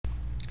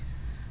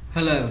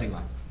Hello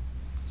everyone.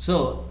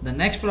 So the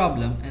next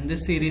problem in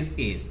this series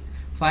is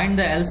find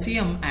the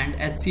LCM and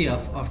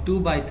HCF of 2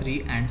 by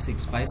 3 and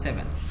 6 by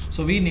 7.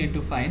 So we need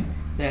to find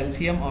the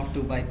LCM of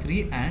 2 by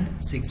 3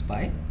 and 6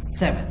 by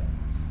 7.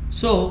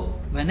 So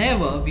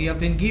whenever we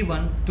have been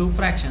given two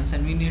fractions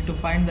and we need to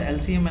find the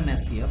LCM and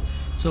HCF,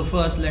 so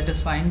first let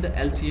us find the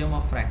LCM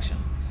of fraction.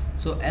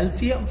 So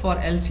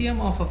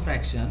LCM of a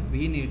fraction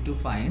we need to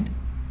find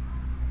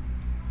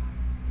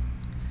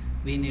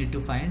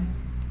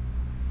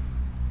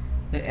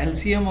the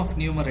LCM of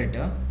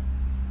numerator,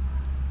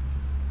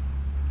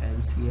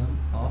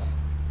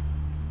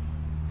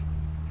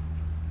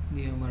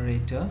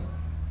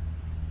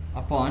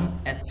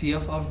 upon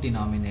HCF of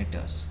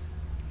denominators.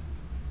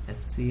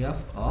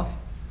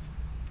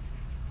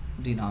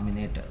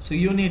 So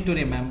you need to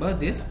remember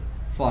these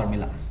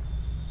formulas.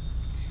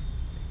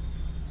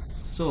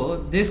 So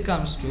this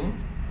comes to,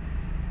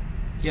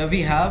 here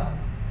we have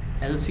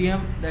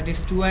LCM, that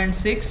is 2 and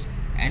 6,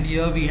 and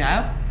here we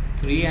have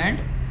 3 and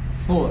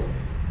 4.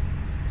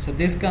 So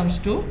this comes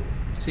to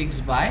 6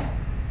 by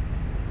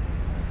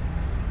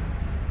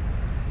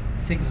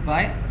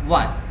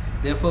 1.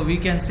 Therefore we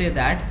can say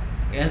that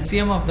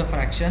LCM of the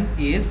fraction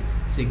is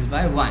 6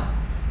 by 1.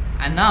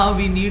 And now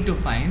we need to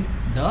find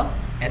the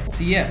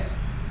HCF.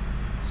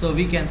 So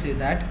we can say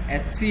that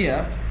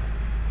HCF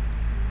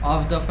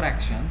of the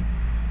fraction.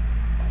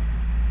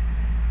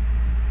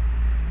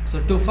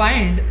 So to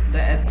find the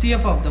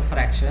HCF of the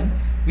fraction,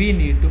 we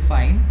need to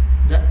find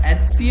the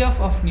HCF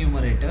of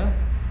numerator,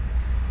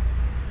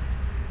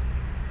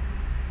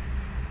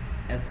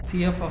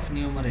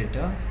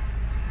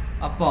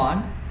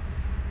 upon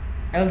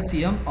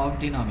LCM of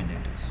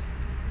denominators.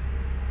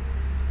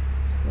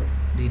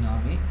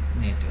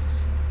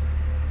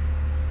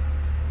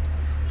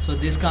 So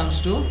this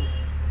comes to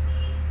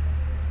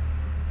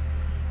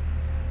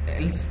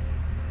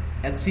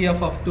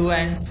HCF of 2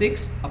 and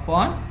 6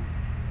 upon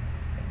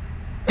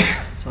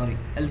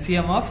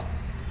LCM of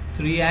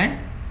 3 and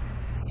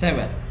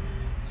 7.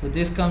 So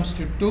this comes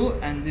to 2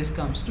 and this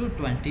comes to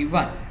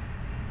 21.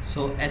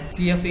 So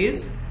HCF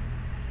is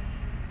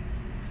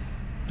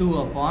 2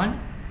 upon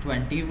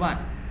 21.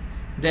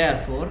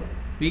 Therefore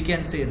we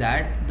can say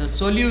that the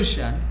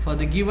solution for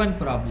the given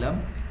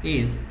problem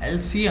is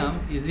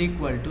LCM is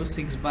equal to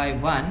 6 by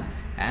 1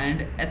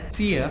 and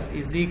HCF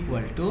is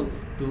equal to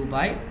 2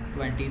 by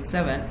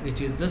 27,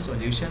 which is the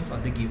solution for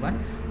the given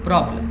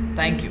problem.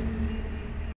 Thank you.